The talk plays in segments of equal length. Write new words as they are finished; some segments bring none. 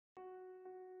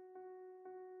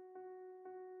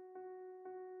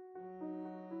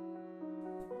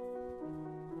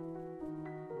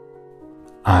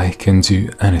I can do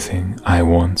anything I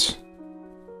want.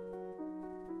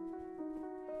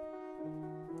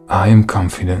 I am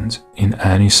confident in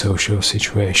any social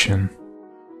situation.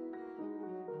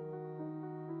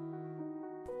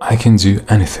 I can do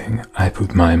anything I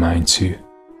put my mind to.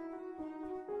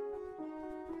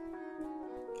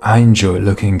 I enjoy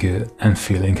looking good and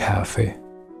feeling healthy.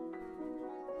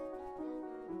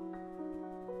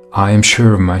 I am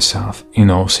sure of myself in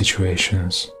all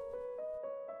situations.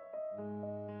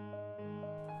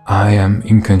 I am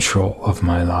in control of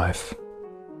my life.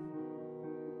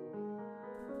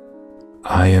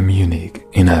 I am unique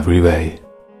in every way.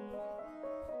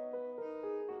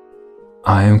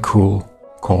 I am cool,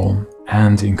 calm,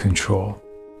 and in control.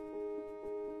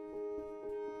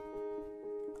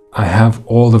 I have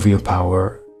all the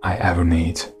willpower I ever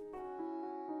need.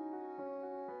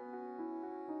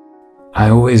 I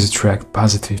always attract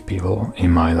positive people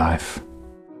in my life.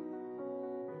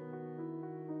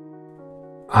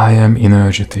 I am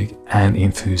energetic and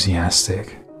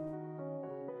enthusiastic.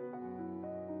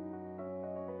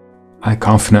 I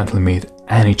confidently meet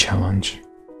any challenge.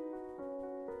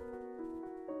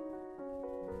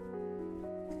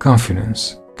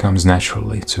 Confidence comes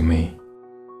naturally to me.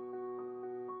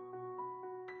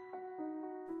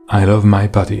 I love my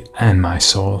body and my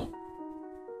soul.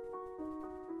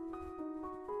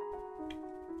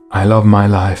 I love my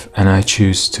life and I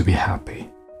choose to be happy.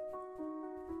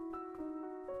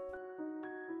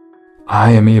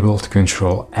 I am able to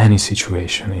control any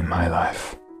situation in my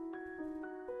life.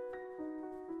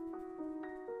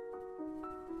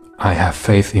 I have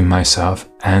faith in myself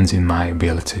and in my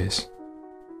abilities.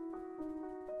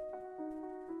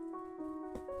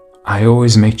 I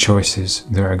always make choices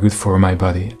that are good for my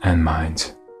body and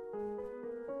mind.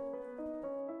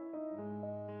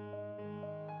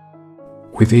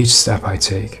 With each step I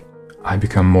take, I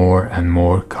become more and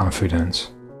more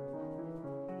confident.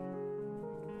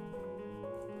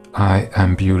 I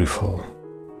am beautiful.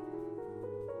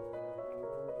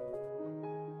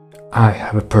 I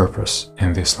have a purpose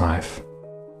in this life.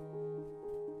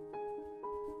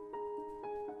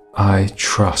 I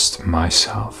trust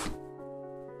myself.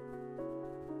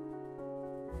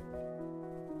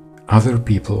 Other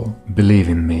people believe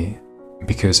in me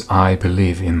because I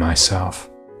believe in myself.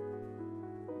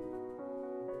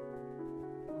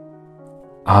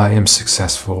 I am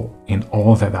successful in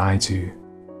all that I do.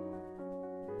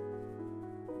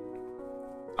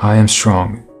 I am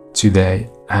strong today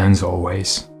and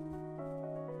always.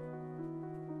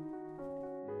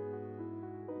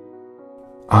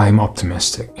 I am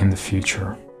optimistic in the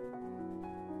future.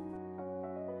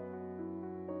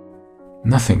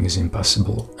 Nothing is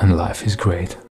impossible and life is great.